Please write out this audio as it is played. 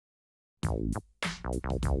Hey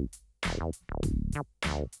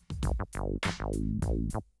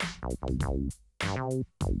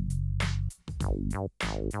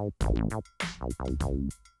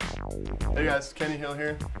guys, Kenny Hill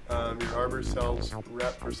here, your Arbor sales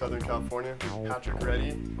rep for Southern California. Patrick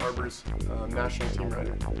Reddy, Arbor's national team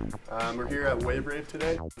rider. We're here at Wave Rave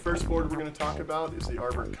today. The first board we're going to talk about is the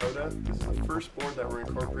Arbor Coda. This is the first board that we're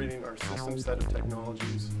incorporating our system set of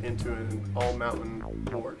technologies into an all-mountain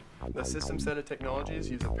board. The system set of technologies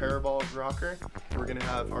use a parabolic rocker. We're going to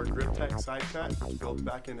have our grip tech side cut built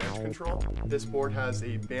back in edge control. This board has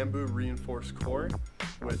a bamboo reinforced core,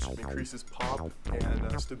 which increases pop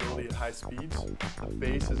and stability at high speeds. The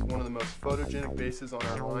base is one of the most photogenic bases on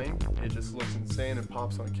our line. It just looks insane and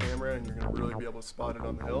pops on camera, and you're going to really be able to spot it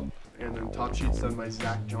on the hill. And then top sheet's done by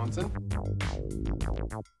Zach Johnson.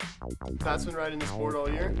 Pat's been riding this board all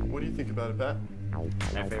year. What do you think about it, Pat?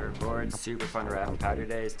 My favorite board, super fun to ride on powder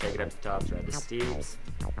days, take it up to tops, ride the steeps.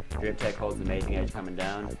 Grip tech holds an amazing edge coming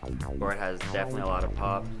down. Board has definitely a lot of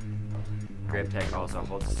pop. Grip tech also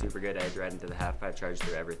holds a super good edge right into the half pipe, charge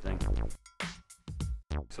through everything.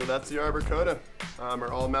 So that's the Arbor Coda,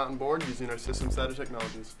 our all-mountain board using our system set of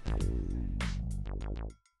technologies.